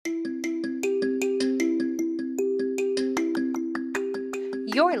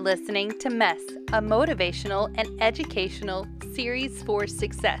You're listening to Mess, a motivational and educational series for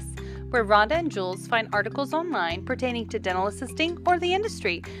success, where Rhonda and Jules find articles online pertaining to dental assisting or the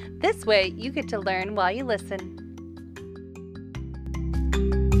industry. This way, you get to learn while you listen.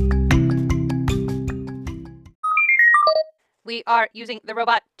 We are using the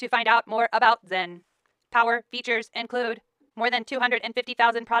robot to find out more about Zen. Power features include more than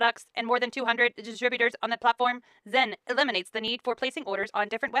 250,000 products and more than 200 distributors on the platform. Zen eliminates the need for placing orders on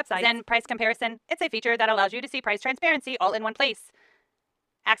different websites. Zen Price Comparison. It's a feature that allows you to see price transparency all in one place.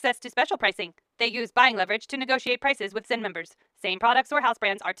 Access to special pricing. They use buying leverage to negotiate prices with Zen members. Same products or house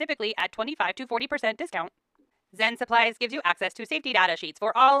brands are typically at 25 to 40% discount. Zen Supplies gives you access to safety data sheets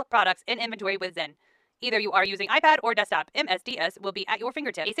for all products in inventory with Zen. Either you are using iPad or desktop, MSDS will be at your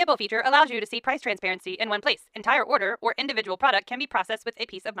fingertips. A sample feature allows you to see price transparency in one place. Entire order or individual product can be processed with a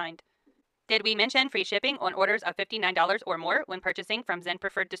peace of mind. Did we mention free shipping on orders of $59 or more when purchasing from Zen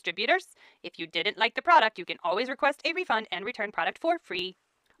Preferred Distributors? If you didn't like the product, you can always request a refund and return product for free.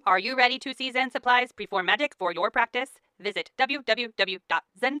 Are you ready to see Zen Supplies perform magic for your practice? Visit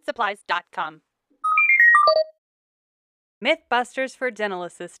www.zensupplies.com. Mythbusters for Dental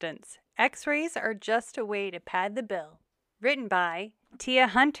Assistants. X-rays are just a way to pad the bill. Written by Tia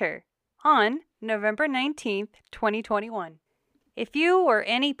Hunter on November 19th, 2021. If you or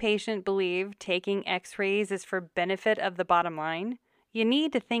any patient believe taking X-rays is for benefit of the bottom line, you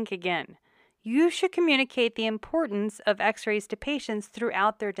need to think again. You should communicate the importance of X-rays to patients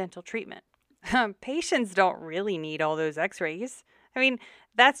throughout their dental treatment. Patients don't really need all those X-rays. I mean,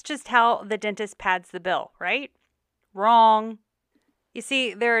 that's just how the dentist pads the bill, right? Wrong. You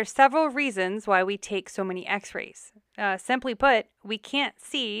see, there are several reasons why we take so many X-rays. Simply put, we can't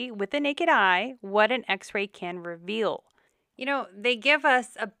see with the naked eye what an X-ray can reveal. You know, they give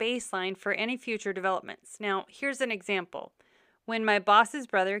us a baseline for any future developments. Now, here's an example. When my boss's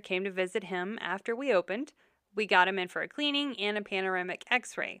brother came to visit him after we opened, we got him in for a cleaning and a panoramic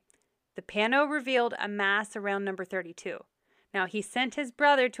X-ray. The pano revealed a mass around number 32. Now, he sent his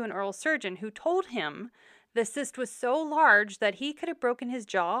brother to an oral surgeon who told him the cyst was so large that he could have broken his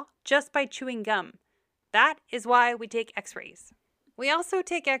jaw just by chewing gum. That is why we take X-rays. We also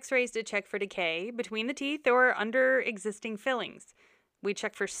take X-rays to check for decay between the teeth or under existing fillings. We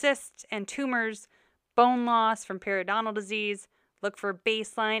check for cysts and tumors, bone loss from periodontal disease, look for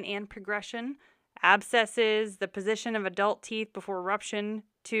baseline and progression, abscesses, the position of adult teeth before eruption,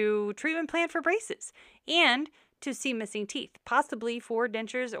 to treatment plan for braces, and to see missing teeth, possibly for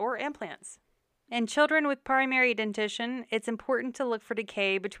dentures or implants. In children with primary dentition, it's important to look for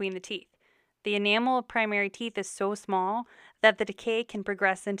decay between the teeth. The enamel of primary teeth is so small that the decay can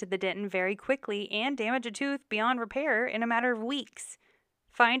progress into the dentin very quickly and damage a tooth beyond repair in a matter of weeks.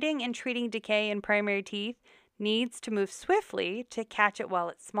 Finding and treating decay in primary teeth needs to move swiftly to catch it while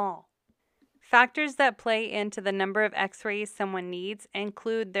it's small. Factors that play into the number of X-rays someone needs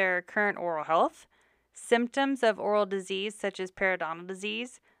include their current oral health, symptoms of oral disease such as periodontal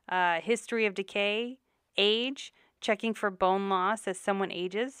disease, history of decay, age, checking for bone loss as someone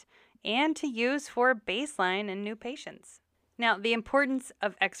ages, and to use for baseline in new patients. Now, the importance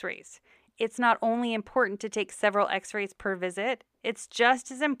of X-rays. It's not only important to take several X-rays per visit, it's just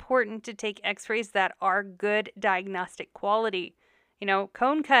as important to take X-rays that are good diagnostic quality. You know,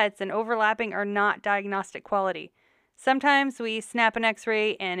 cone cuts and overlapping are not diagnostic quality. Sometimes we snap an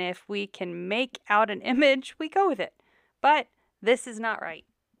X-ray, and if we can make out an image, we go with it. But this is not right.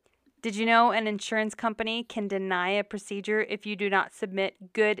 Did you know an insurance company can deny a procedure if you do not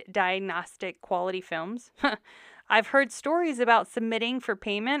submit good diagnostic quality films? I've heard stories about submitting for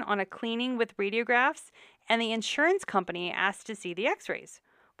payment on a cleaning with radiographs, and the insurance company asked to see the X-rays.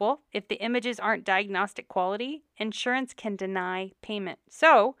 Well, if the images aren't diagnostic quality, insurance can deny payment.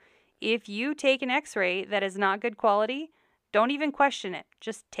 So, if you take an X-ray that is not good quality, don't even question it.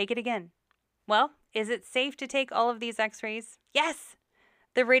 Just take it again. Well, is it safe to take all of these X-rays? Yes!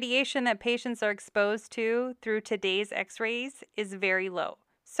 The radiation that patients are exposed to through today's X-rays is very low,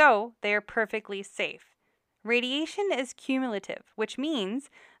 so they are perfectly safe. Radiation is cumulative, which means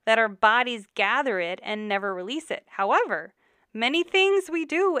that our bodies gather it and never release it. However, many things we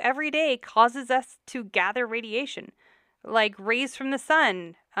do every day causes us to gather radiation, like rays from the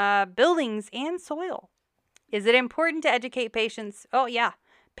sun, buildings, and soil. Is it important to educate patients? Oh yeah.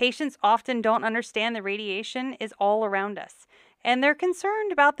 Patients often don't understand the radiation is all around us, and they're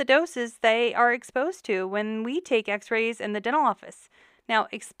concerned about the doses they are exposed to when we take X-rays in the dental office. Now,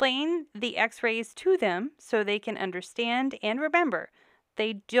 explain the X-rays to them so they can understand and remember.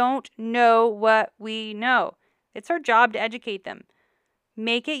 They don't know what we know. It's our job to educate them.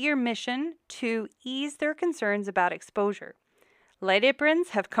 Make it your mission to ease their concerns about exposure. Lead aprons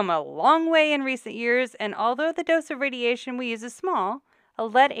have come a long way in recent years, and although the dose of radiation we use is small, a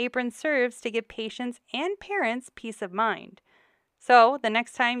lead apron serves to give patients and parents peace of mind. So, the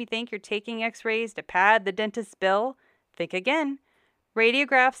next time you think you're taking x-rays to pad the dentist's bill, think again.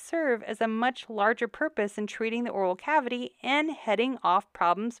 Radiographs serve as a much larger purpose in treating the oral cavity and heading off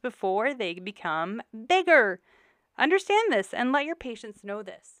problems before they become bigger. Understand this and let your patients know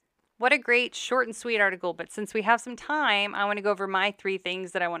this. What a great short and sweet article, but since we have some time, I want to go over my 3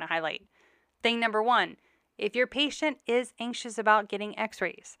 things that I want to highlight. Thing number 1, if your patient is anxious about getting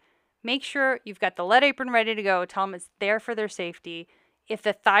x-rays, make sure you've got the lead apron ready to go. Tell them it's there for their safety. If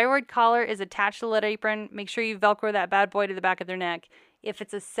the thyroid collar is attached to the lead apron, make sure you Velcro that bad boy to the back of their neck. If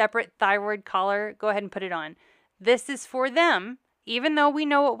it's a separate thyroid collar, go ahead and put it on. This is for them, even though we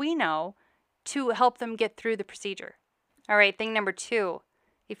know what we know, to help them get through the procedure. All right, thing number 2.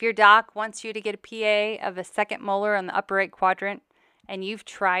 If your doc wants you to get a PA of a second molar on the upper right quadrant, and you've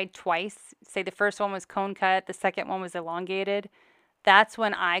tried twice, say the first one was cone cut, the second one was elongated, that's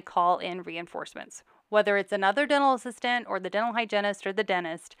when I call in reinforcements. Whether it's another dental assistant or the dental hygienist or the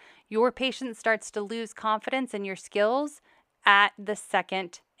dentist, your patient starts to lose confidence in your skills at the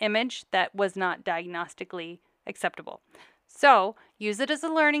second image that was not diagnostically acceptable. So use it as a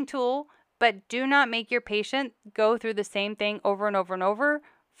learning tool, but do not make your patient go through the same thing over and over and over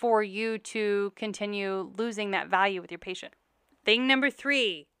for you to continue losing that value with your patient. Thing number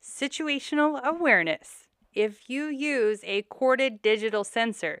 3, situational awareness. If you use a corded digital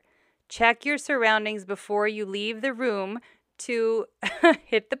sensor, check your surroundings before you leave the room to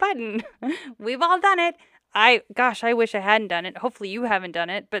hit the button. We've all done it. I wish I hadn't done it. Hopefully you haven't done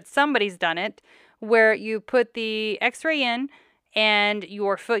it, but somebody's done it, where you put the x-ray in and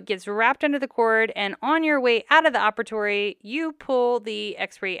your foot gets wrapped under the cord, and on your way out of the operatory, you pull the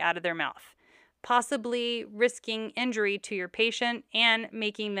x-ray out of their mouth, possibly risking injury to your patient and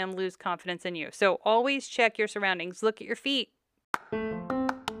making them lose confidence in you. So always check your surroundings. Look at your feet.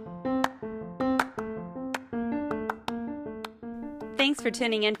 Thanks for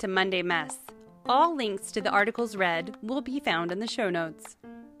tuning in to Monday Mess. All links to the articles read will be found in the show notes.